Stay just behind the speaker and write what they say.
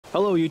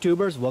Hello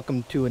YouTubers,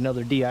 welcome to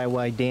another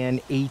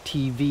DIYDan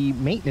ATV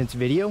maintenance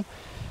video.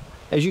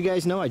 As you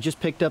guys know, I just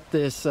picked up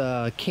this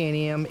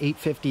Can-Am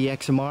 850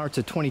 XmR. It's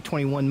a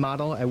 2021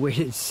 model. I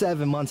waited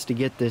 7 months to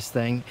get this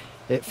thing.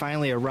 It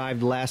finally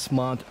arrived last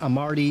month. I'm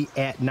already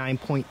at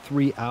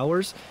 9.3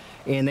 hours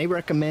and they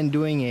recommend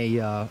doing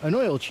an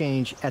oil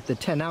change at the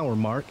 10-hour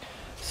mark.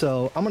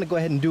 So I'm gonna go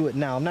ahead and do it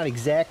now. I'm not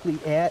exactly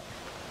at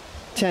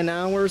 10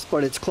 hours,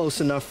 but it's close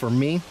enough for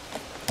me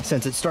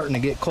since it's starting to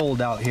get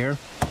cold out here.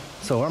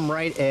 So I'm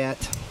right at,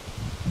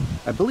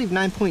 I believe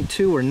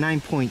 9.2 or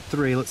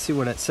 9.3. Let's see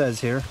what it says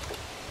here.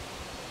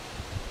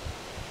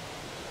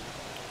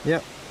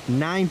 Yep,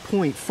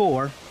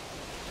 9.4.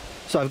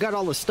 So I've got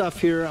all the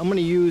stuff here. I'm gonna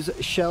use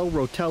Shell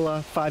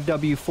Rotella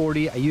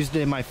 5W40. I used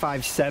it in my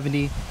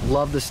 570.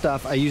 Love the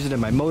stuff. I use it in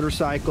my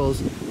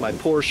motorcycles, my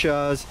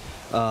Porsches,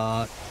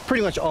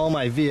 pretty much all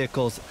my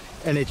vehicles.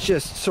 And it's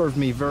just served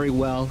me very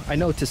well. I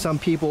know to some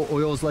people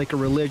oil is like a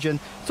religion,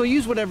 so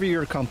use whatever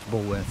you're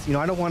comfortable with. You know,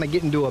 I don't want to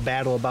get into a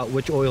battle about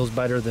which oil is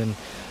better than,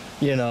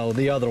 you know,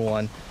 the other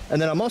one.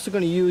 And then I'm also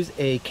going to use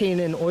a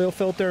Can-Am oil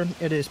filter.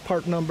 It is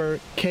part number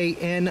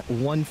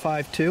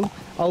KN152.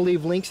 I'll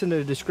leave links in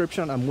the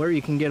description on where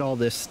you can get all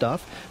this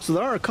stuff. So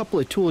there are a couple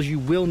of tools you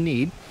will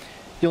need.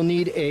 You'll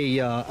need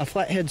a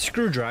flathead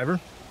screwdriver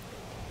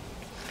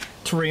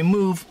to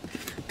remove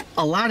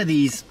a lot of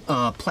these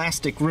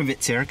plastic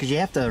rivets here, because you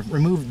have to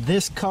remove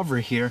this cover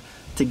here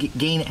to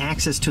gain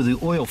access to the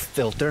oil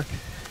filter,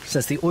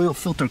 since the oil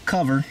filter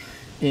cover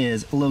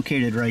is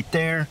located right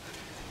there.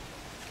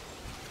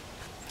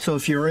 So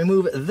if you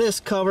remove this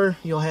cover,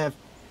 you'll have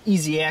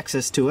easy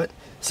access to it.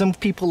 Some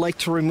people like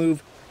to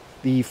remove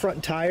the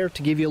front tire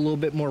to give you a little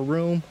bit more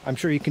room. I'm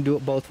sure you can do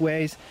it both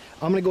ways.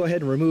 I'm going to go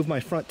ahead and remove my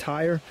front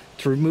tire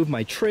to remove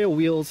my trail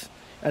wheels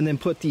and then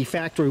put the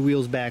factory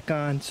wheels back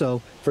on.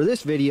 So for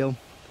this video,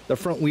 the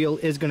front wheel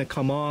is going to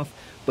come off,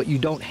 but you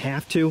don't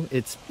have to.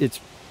 It's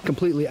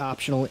completely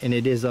optional and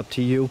it is up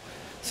to you.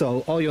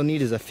 So all you'll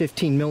need is a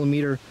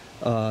 15mm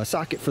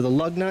socket for the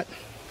lug nut.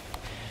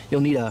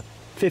 You'll need a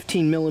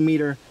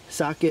 15mm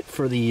socket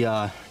for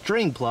the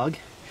drain plug.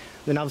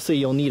 Then obviously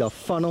you'll need a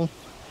funnel.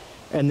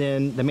 And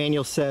then the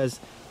manual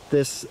says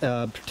this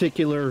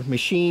particular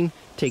machine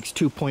takes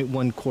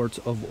 2.1 quarts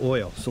of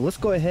oil. So let's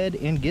go ahead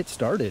and get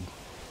started.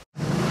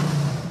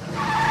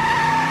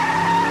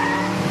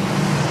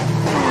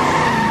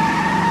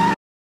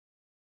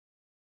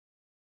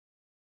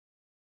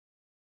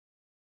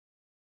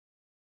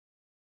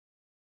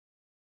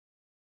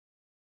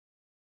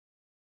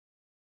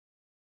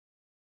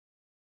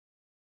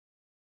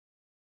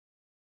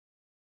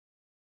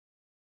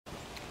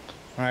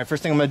 All right,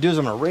 first thing I'm going to do is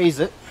I'm going to raise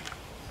it.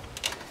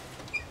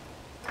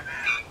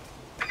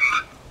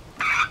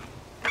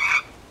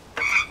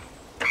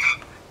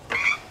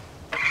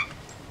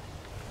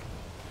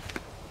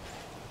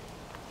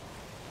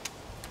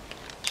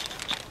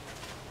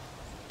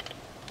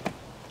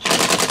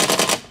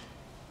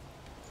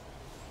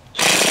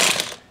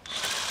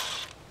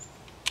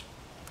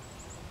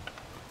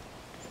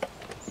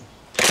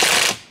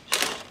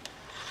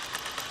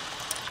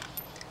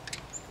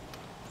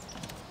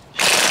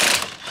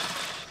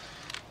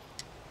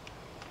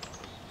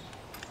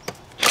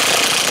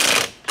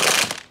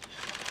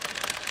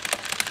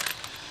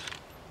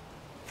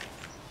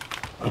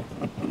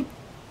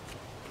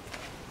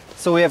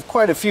 So we have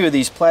quite a few of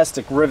these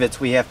plastic rivets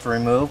we have to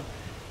remove.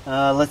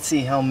 Let's see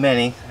how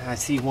many. I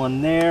see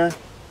one there,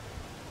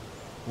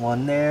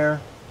 one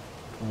there,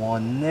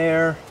 one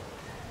there.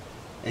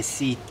 I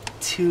see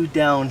two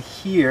down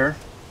here,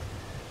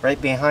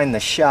 right behind the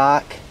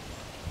shock,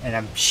 and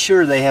I'm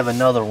sure they have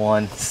another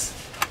one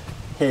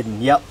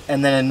hidden. Yep,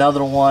 and then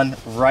another one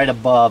right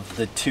above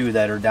the two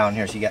that are down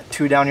here. So you got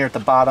two down here at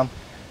the bottom,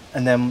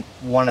 and then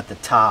one at the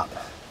top.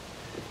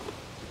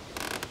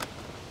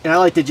 And I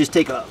like to just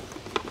take a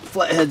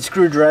flathead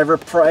screwdriver,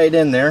 pry it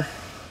in there,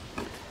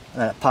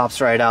 and it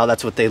pops right out.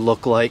 That's what they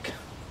look like.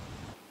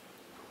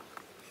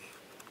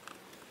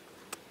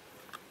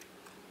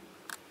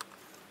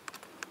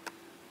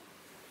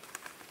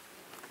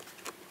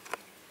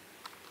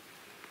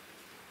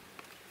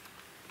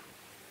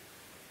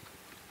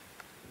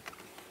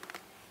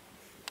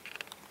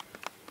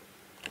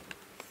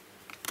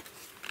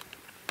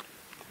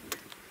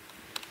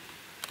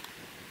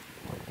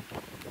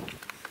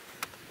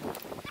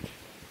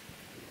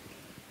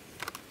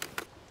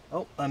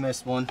 Oh, I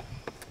missed one.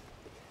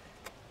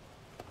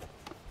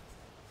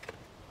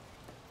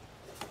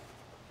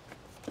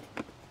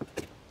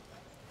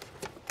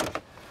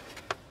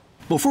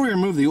 Before we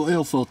remove the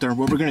oil filter,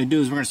 what we're going to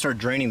do is we're going to start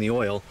draining the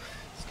oil.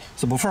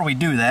 So before we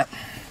do that,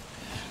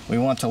 we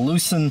want to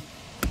loosen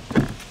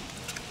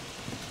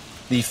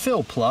the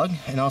fill plug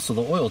and also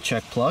the oil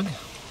check plug.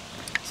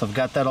 So I've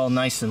got that all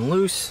nice and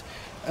loose.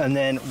 And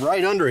then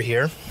right under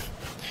here,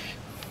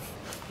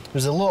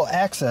 there's a little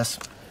access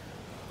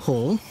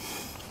hole.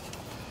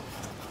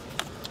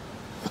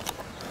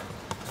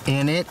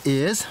 And it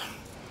is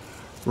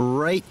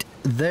right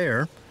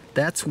there.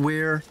 That's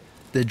where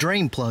the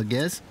drain plug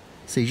is.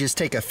 So you just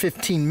take a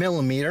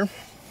 15mm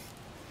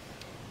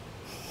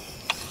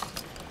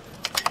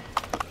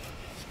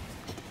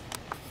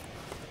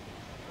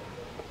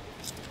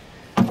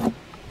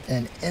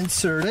and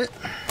insert it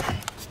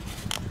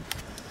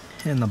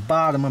in the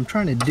bottom. I'm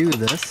trying to do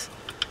this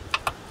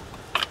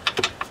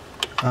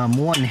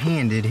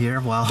one-handed here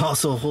while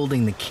also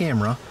holding the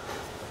camera.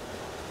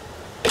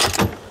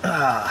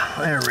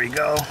 There we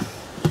go.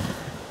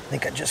 I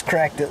think I just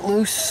cracked it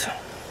loose.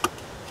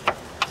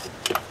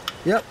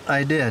 Yep,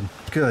 I did.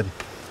 Good.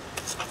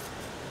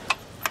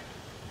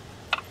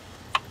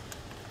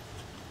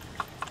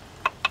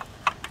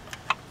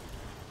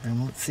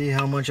 And let's see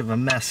how much of a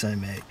mess I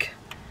make.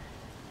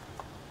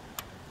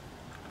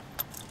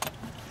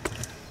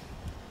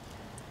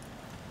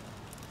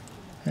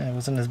 Yeah, it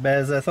wasn't as bad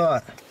as I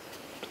thought.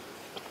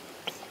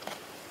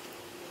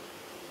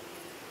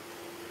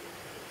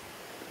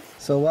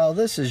 So while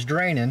this is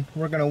draining,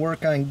 we're going to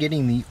work on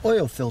getting the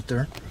oil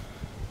filter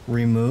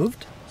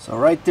removed. So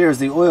right there is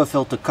the oil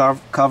filter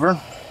cover,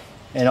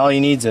 and all you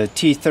need is a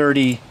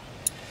T30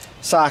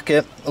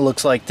 socket. It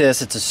looks like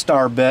this. It's a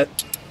star bit.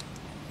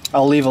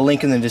 I'll leave a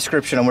link in the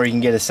description on where you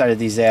can get a set of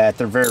these at.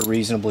 They're very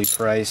reasonably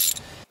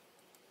priced.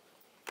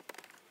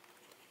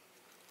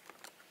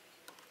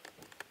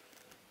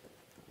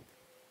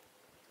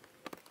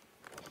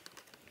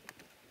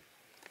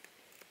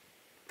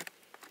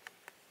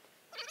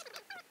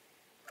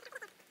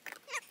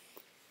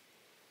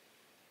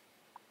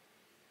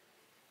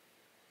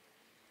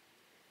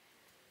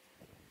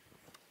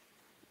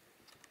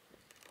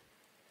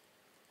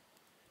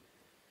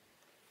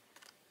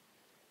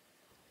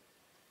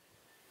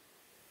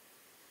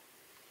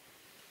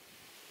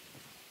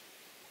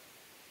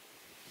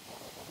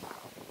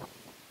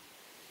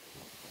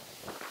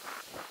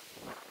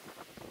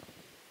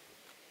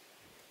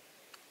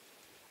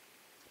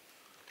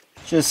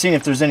 Just seeing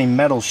if there's any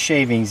metal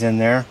shavings in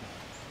there.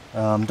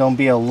 Don't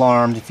be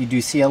alarmed if you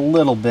do see a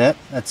little bit.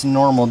 That's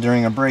normal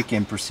during a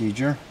break-in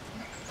procedure.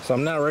 So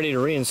I'm now ready to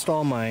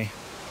reinstall my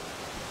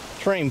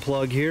drain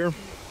plug here.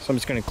 So I'm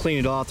just going to clean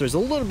it off. There's a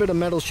little bit of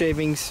metal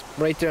shavings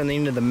right there on the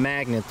end of the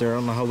magnet there. I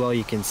don't know how well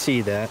you can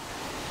see that.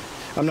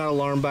 I'm not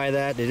alarmed by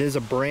that. It is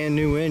a brand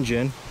new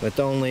engine with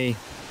only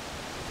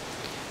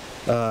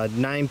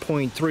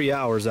 9.3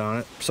 hours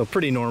on it, so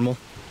pretty normal.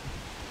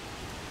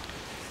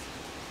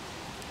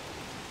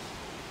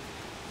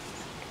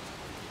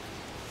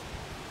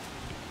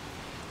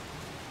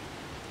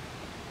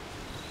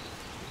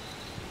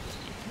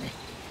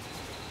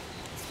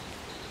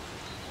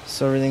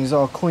 So everything's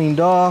all cleaned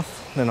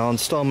off. Then I'll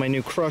install my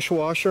new crush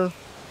washer.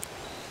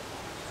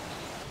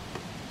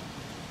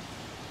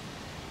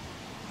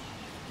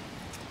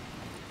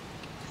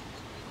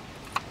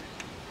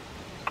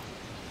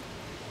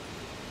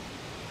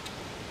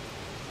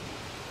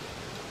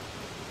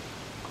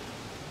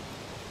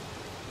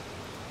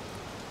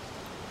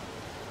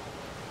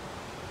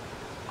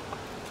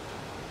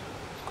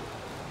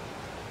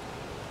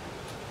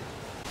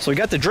 So we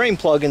got the drain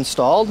plug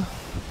installed.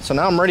 So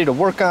now I'm ready to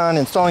work on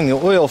installing the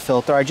oil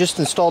filter. I just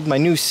installed my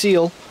new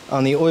seal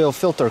on the oil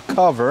filter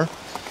cover.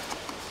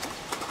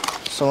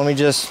 So let me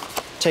just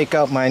take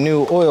out my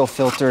new oil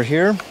filter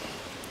here,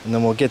 and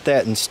then we'll get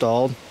that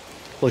installed.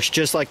 Looks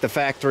just like the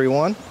factory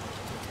one.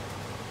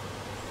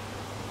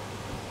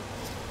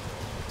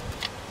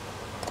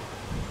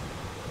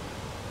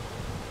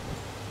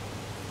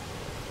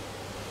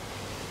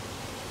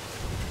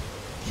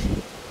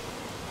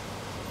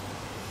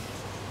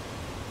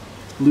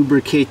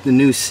 Lubricate the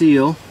new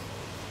seal.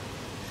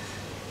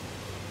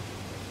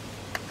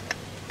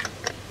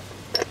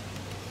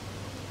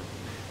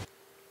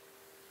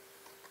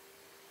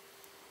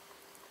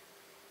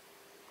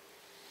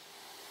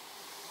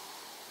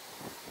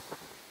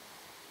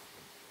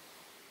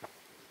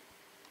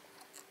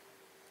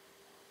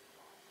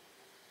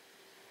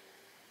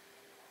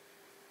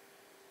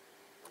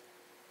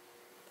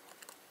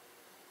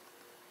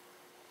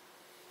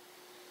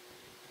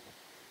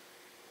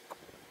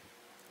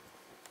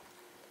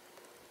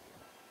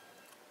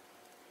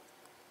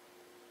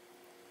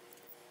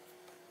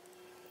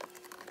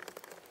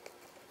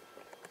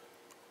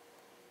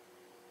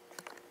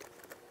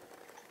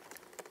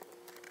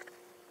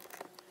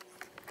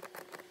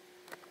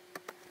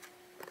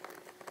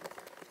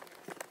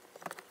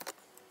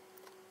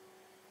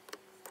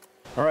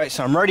 Alright,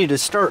 so I'm ready to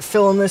start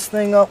filling this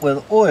thing up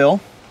with oil.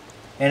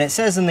 And it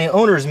says in the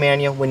owner's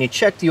manual, when you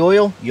check the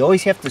oil, you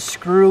always have to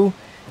screw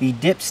the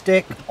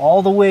dipstick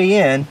all the way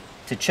in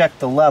to check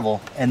the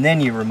level, and then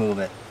you remove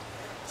it.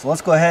 So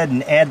let's go ahead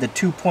and add the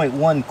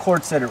 2.1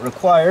 quarts that it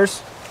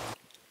requires.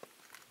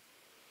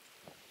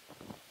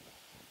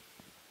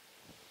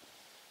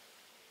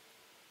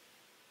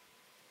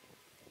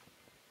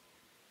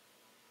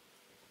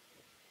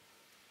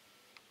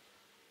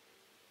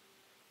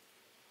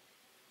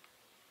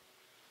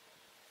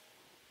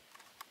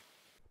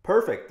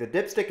 Perfect. The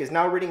dipstick is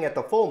now reading at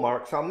the full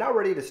mark, so I'm now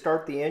ready to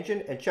start the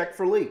engine and check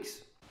for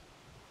leaks.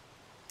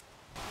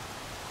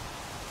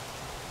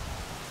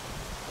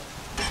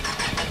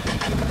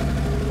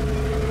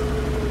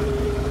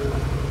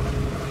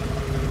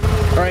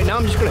 Alright, now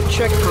I'm just going to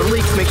check for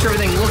leaks, make sure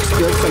everything looks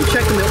good. So I'm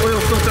checking the oil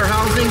filter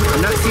housing.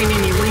 I'm not seeing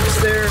any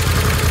leaks there,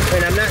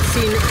 and I'm not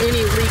seeing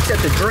any leaks at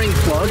the drain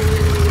plug.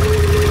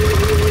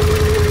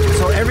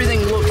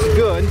 everything looks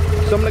good.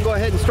 So I'm gonna go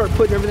ahead and start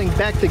putting everything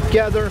back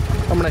together.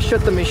 I'm gonna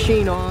shut the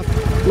machine off,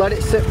 let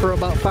it sit for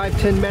about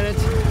 5-10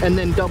 minutes, and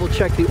then double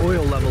check the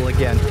oil level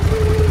again.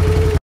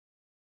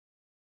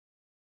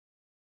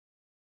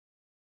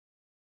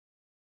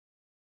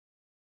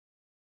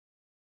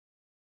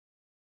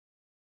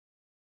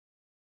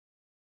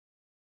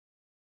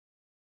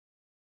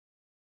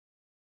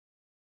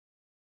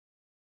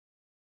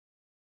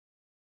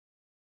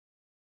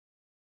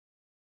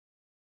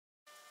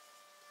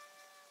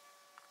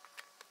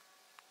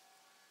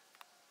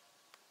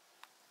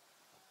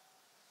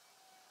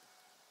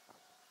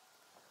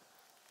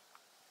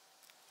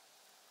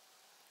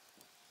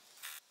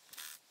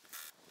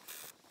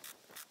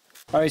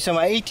 Alright, so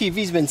my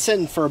ATV's been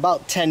sitting for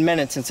about 10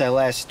 minutes since I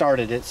last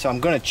started it, so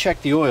I'm going to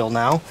check the oil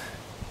now.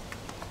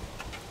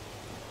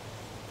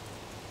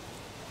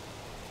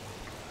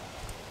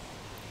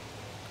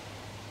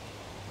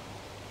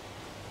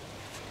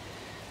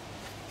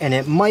 And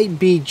it might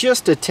be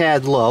just a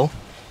tad low,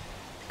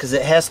 because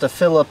it has to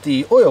fill up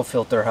the oil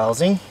filter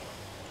housing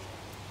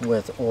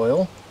with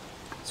oil.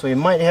 So we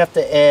might have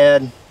to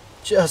add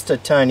just a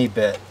tiny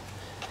bit.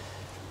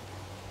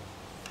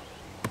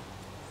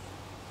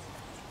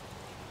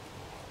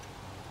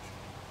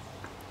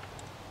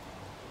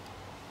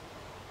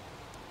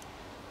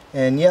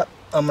 And yep,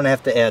 I'm gonna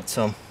have to add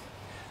some.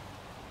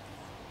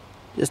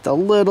 Just a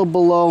little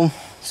below,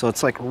 so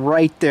it's like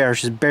right there,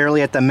 it's just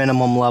barely at the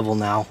minimum level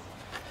now.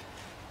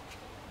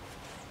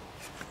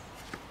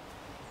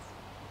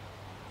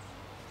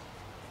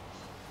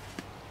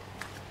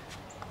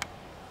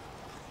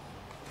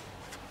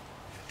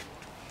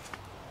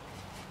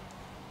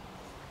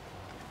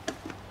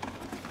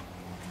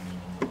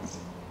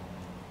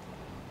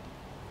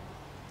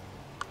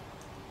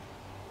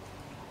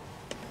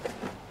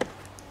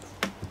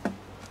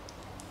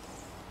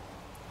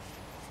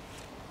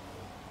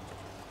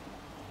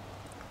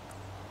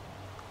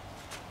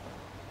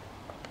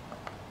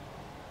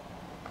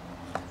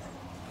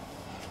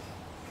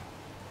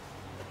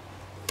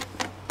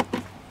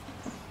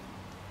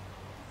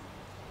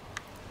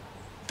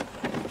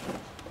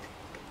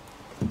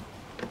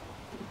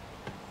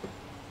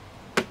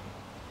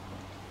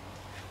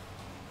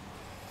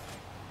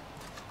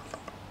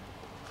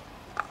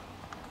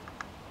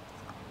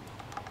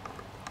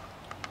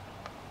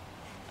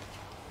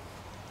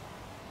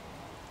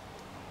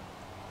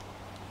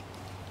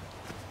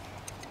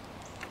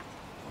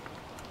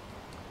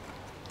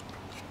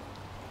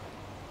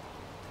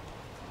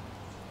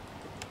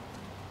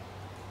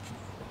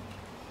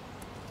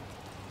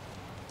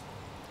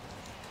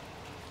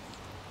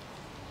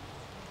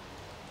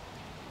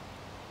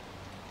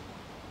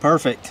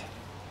 Perfect.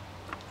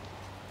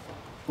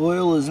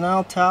 Oil is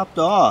now topped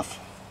off.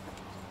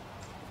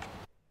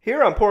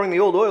 Here I'm pouring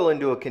the old oil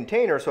into a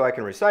container so I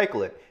can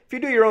recycle it. If you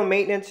do your own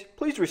maintenance,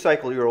 please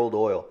recycle your old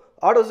oil.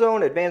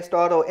 AutoZone, Advanced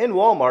Auto, and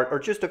Walmart are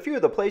just a few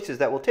of the places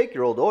that will take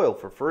your old oil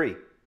for free.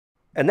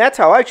 And that's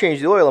how I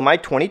changed the oil in my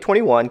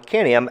 2021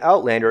 Can-Am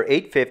Outlander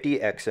 850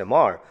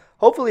 XmR.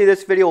 Hopefully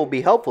this video will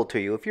be helpful to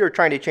you if you're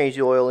trying to change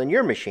the oil in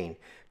your machine.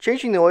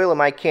 Changing the oil in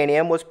my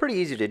Can-Am was pretty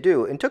easy to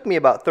do and took me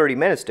about 30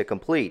 minutes to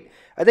complete.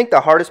 I think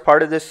the hardest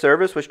part of this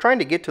service was trying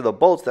to get to the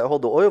bolts that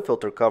hold the oil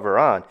filter cover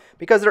on,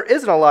 because there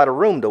isn't a lot of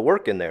room to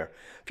work in there.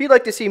 If you'd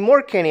like to see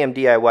more Can-Am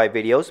DIY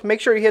videos,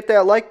 make sure you hit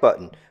that like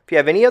button. If you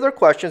have any other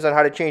questions on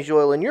how to change the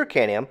oil in your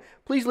Can-Am,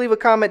 please leave a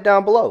comment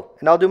down below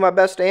and I'll do my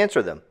best to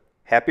answer them.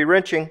 Happy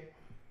wrenching!